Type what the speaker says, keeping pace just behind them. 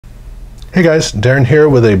Hey guys, Darren here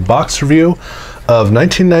with a box review of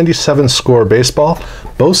 1997 Score Baseball,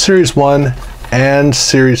 both Series 1 and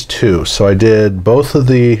Series 2. So I did both of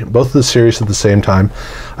the series at the same time.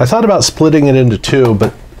 I thought about splitting it into two,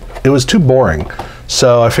 but it was too boring.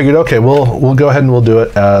 So I figured, okay, we'll go ahead and we'll do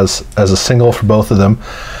it as a single for both of them.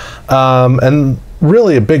 And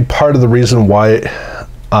really a big part of the reason why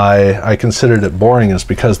I considered it boring is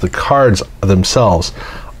because the cards themselves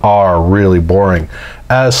are really boring.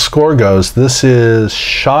 As Score goes, this is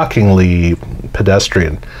shockingly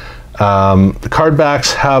pedestrian. The card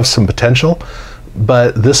backs have some potential,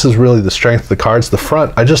 but this is really the strength of the cards. The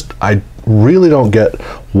front, I really don't get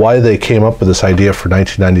why they came up with this idea for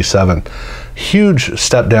 1997. Huge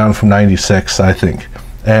step down from 96, I think,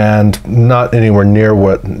 and not anywhere near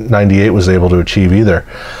what 98 was able to achieve either.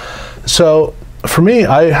 So for me,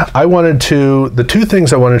 I wanted to, the two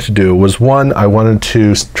things I wanted to do was, one, I wanted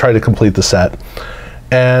to try to complete the set.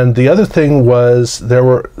 And the other thing was there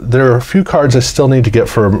are a few cards I still need to get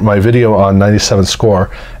for my video on 97 Score.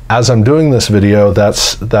 As I'm doing this video,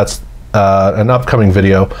 that's an upcoming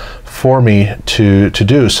video for me to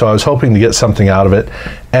do. So I was hoping to get something out of it.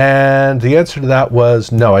 And the answer to that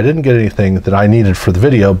was no, I didn't get anything that I needed for the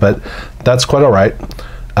video, but that's quite all right.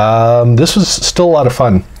 This was still a lot of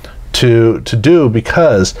fun to do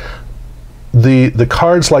because the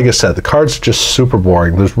cards, like I said, the cards are just super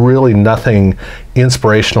boring. There's really nothing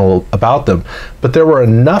inspirational about them, but there were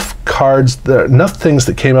enough cards, enough things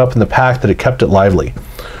that came up in the pack that it kept it lively.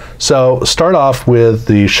 So start off with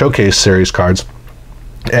the Showcase Series cards,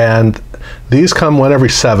 and these come one every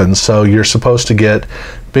 7, so you're supposed to get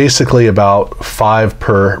basically about 5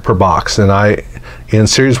 per box. And in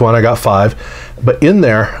Series 1 I got 5, but in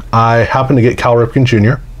there I happened to get Cal Ripken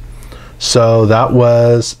Jr. So that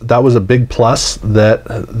was a big plus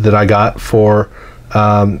that I got for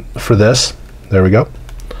this. There we go.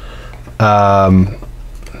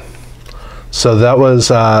 So that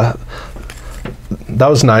was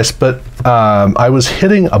nice, but I was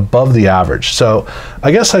hitting above the average. So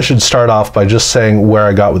I guess I should start off by just saying where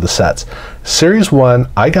I got with the sets. Series 1,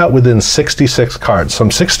 I got within 66 cards. So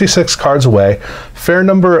I'm 66 cards away. Fair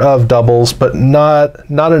number of doubles, but not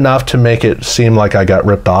enough to make it seem like I got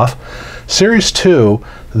ripped off. Series 2,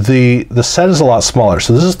 the set is a lot smaller.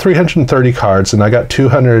 So this is 330 cards, and I got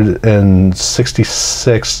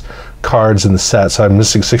 266 cards in the set, so I'm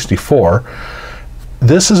missing 64.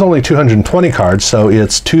 This is only 220 cards, so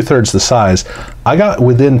it's 2/3 the size. I got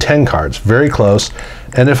within 10 cards, very close.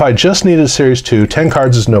 And if I just needed Series 2, 10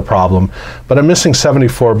 cards is no problem, but I'm missing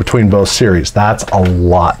 74 between both series. That's a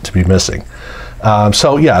lot to be missing.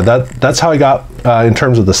 So yeah, that's how I got in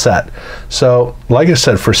terms of the set. So like I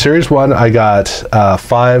said, for Series 1, I got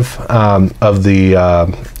 5 of the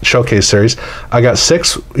Showcase Series. I got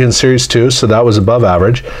 6 in Series 2, so that was above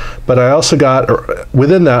average. But I also got,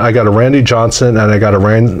 within that, I got a Randy Johnson and I got a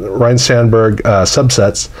Ryne Sandberg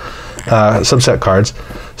subset cards.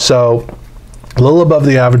 So a little above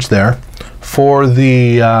the average there. For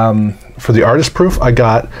the artist proof, I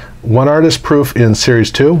got 1 artist proof in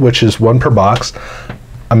Series 2, which is 1 per box.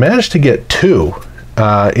 I managed to get 2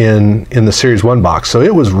 in the Series 1 box, so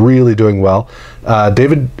it was really doing well.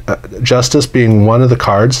 David Justice being one of the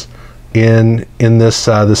cards in this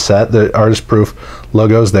set. The artist proof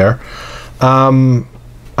logo's there.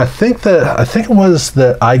 I think it was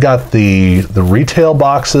that I got the retail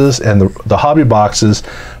boxes, and the hobby boxes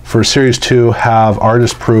for Series 2 have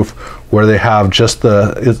artist proof where they have just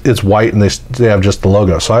it's white and they have just the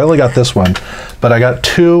logo. So I only got this one, but I got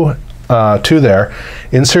two there.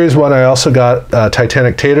 In Series 1 I also got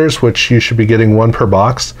Titanic Taters, which you should be getting 1 per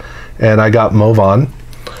box, and I got Mo Vaughn.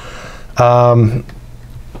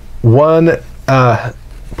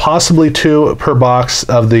 Possibly 2 per box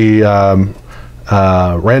of the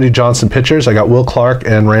Randy Johnson pitchers. I got Will Clark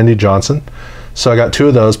and Randy Johnson, so I got 2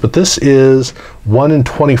 of those. But this is 1 in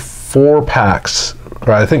 24 packs,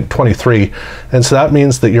 or I think 23, and so that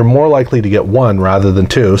means that you're more likely to get 1 rather than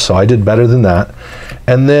 2, so I did better than that.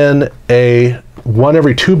 And then a 1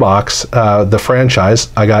 every 2 box, the franchise,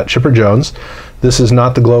 I got Chipper Jones. This is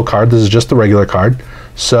not the glow card, this is just the regular card,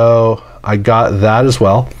 so I got that as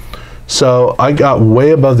well. So I got way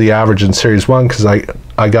above the average in Series 1 because I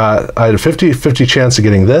had a 50-50 chance of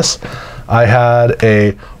getting this. I had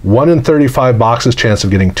a 1 in 35 boxes chance of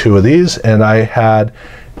getting 2 of these, and I had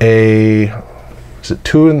a, is it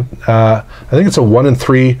 2 in, I think it's a 1 in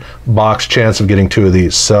 3 box chance of getting 2 of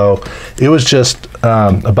these. So it was just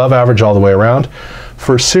above average all the way around.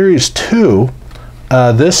 For Series 2,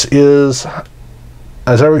 this is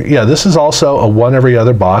this is also a 1 every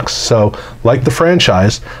other box. So like the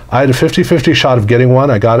franchise, I had a 50-50 shot of getting 1.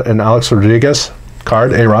 I got an Alex Rodriguez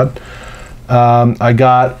card, A-Rod. I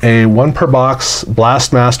got a 1 per box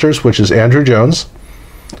Blast Masters, which is Andruw Jones.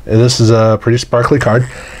 And this is a pretty sparkly card.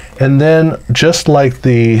 And then, just like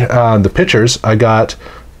the pitchers, I got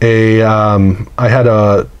I had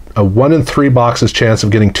a 1 in 3 boxes chance of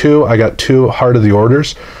getting 2. I got 2 Heart of the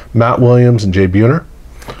Orders, Matt Williams and Jay Buhner.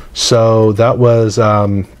 So that was,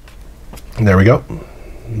 there we go.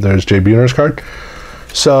 There's Jay Buhner's card.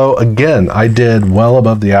 So again, I did well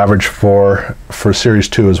above the average for Series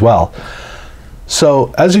 2 as well.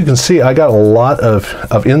 So as you can see, I got a lot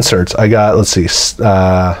of inserts. I got, let's see,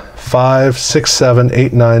 5, 6, 7,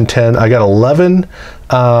 8, 9, 10. I got 11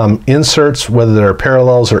 inserts, whether they're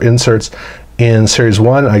parallels or inserts in Series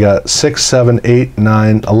 1. I got 6, 7, 8,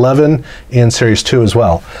 9, 11 in Series 2 as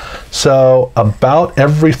well. So about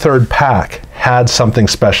every third pack had something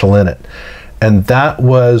special in it. And that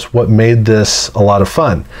was what made this a lot of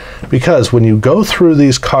fun. Because when you go through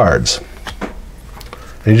these cards,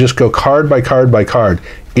 and you just go card by card by card,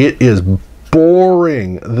 it is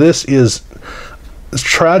boring. This is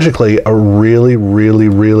tragically a really, really,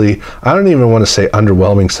 really, I don't even want to say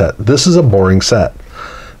underwhelming set. This is a boring set.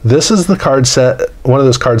 This is the card set, one of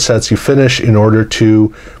those card sets you finish in order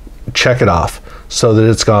to check it off so that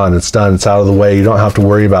it's gone, it's done, it's out of the way, you don't have to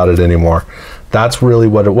worry about it anymore. That's really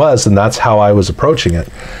what it was, and that's how I was approaching it.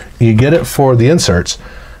 You get it for the inserts,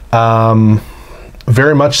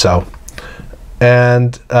 very much so.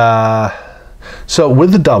 And so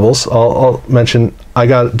with the doubles, I'll mention I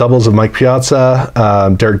got doubles of Mike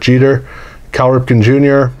Piazza, Derek Jeter, Cal Ripken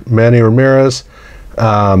Jr., Manny Ramirez,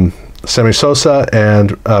 Sammy Sosa,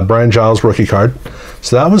 and Brian Giles rookie card.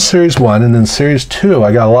 So that was Series 1, and then Series 2,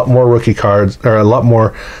 I got a lot more rookie cards, or a lot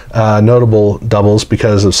more notable doubles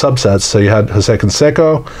because of subsets. So you had Jose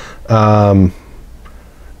Canseco,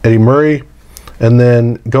 Eddie Murray, and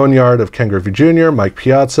then Going Yard of Ken Griffey Jr., Mike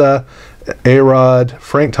Piazza, A-Rod,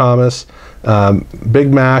 Frank Thomas,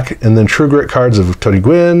 Big Mac, and then True Grit cards of Tony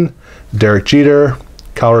Gwynn, Derek Jeter,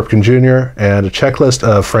 Cal Ripken Jr., and a checklist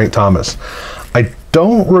of Frank Thomas. I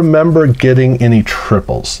don't remember getting any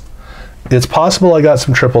triples. It's possible I got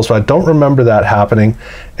some triples, but I don't remember that happening.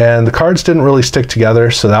 And the cards didn't really stick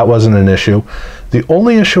together, so that wasn't an issue. The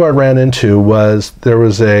only issue I ran into was there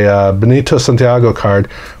was a Benito Santiago card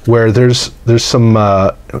where there's some,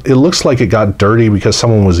 it looks like it got dirty because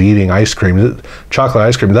someone was eating ice cream, chocolate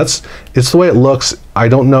ice cream. It's the way it looks. I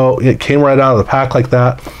don't know, it came right out of the pack like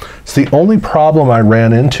that. It's the only problem I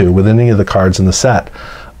ran into with any of the cards in the set.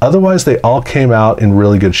 Otherwise, they all came out in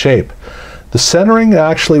really good shape. The centering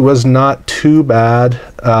actually was not too bad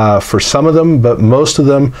for some of them, but most of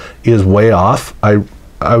them is way off. I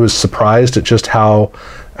was surprised at just how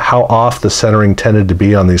off the centering tended to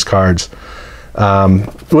be on these cards.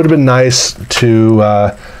 It would have been nice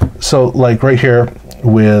to, so like right here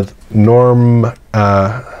with Norm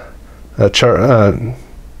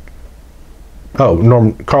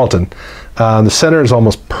Norm Carlton. The center is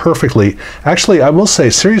almost perfectly. Actually, I will say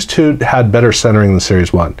Series 2 had better centering than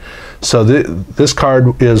Series 1. So this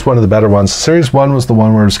card is one of the better ones. Series 1 was the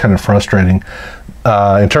one where it was kind of frustrating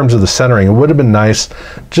in terms of the centering. It would have been nice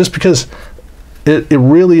just because it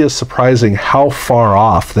really is surprising how far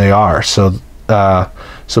off they are. So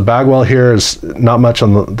so Bagwell here is not much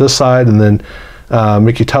on this side, and then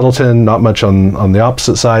Mickey Tettleton not much on the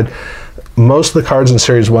opposite side. Most of the cards in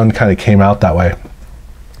Series 1 kind of came out that way.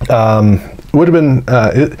 Would have been,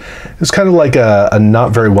 it was kind of like a not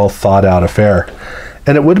very well thought out affair.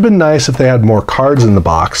 And it would have been nice if they had more cards in the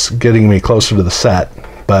box, getting me closer to the set.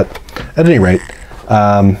 But at any rate,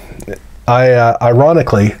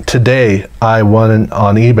 ironically, today I won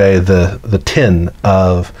on eBay the tin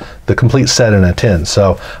of the complete set in a tin.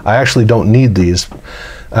 So I actually don't need these.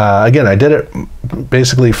 Again, I did it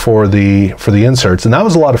basically for the inserts, and that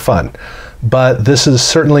was a lot of fun. But this is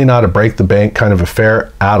certainly not a break the bank kind of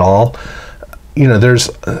affair at all. You know,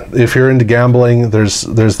 if you're into gambling, there's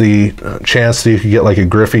the chance that you could get like a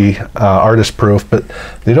Griffey artist proof, but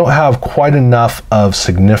they don't have quite enough of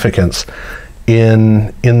significance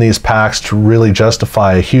in these packs to really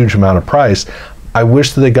justify a huge amount of price. I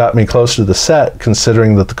wish that they got me closer to the set,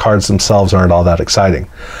 considering that the cards themselves aren't all that exciting.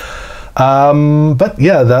 But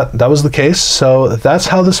yeah, that was the case. So that's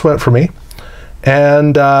how this went for me.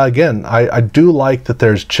 And again, I do like that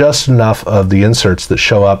there's just enough of the inserts that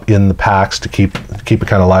show up in the packs to keep it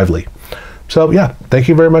kind of lively. So yeah, thank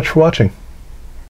you very much for watching.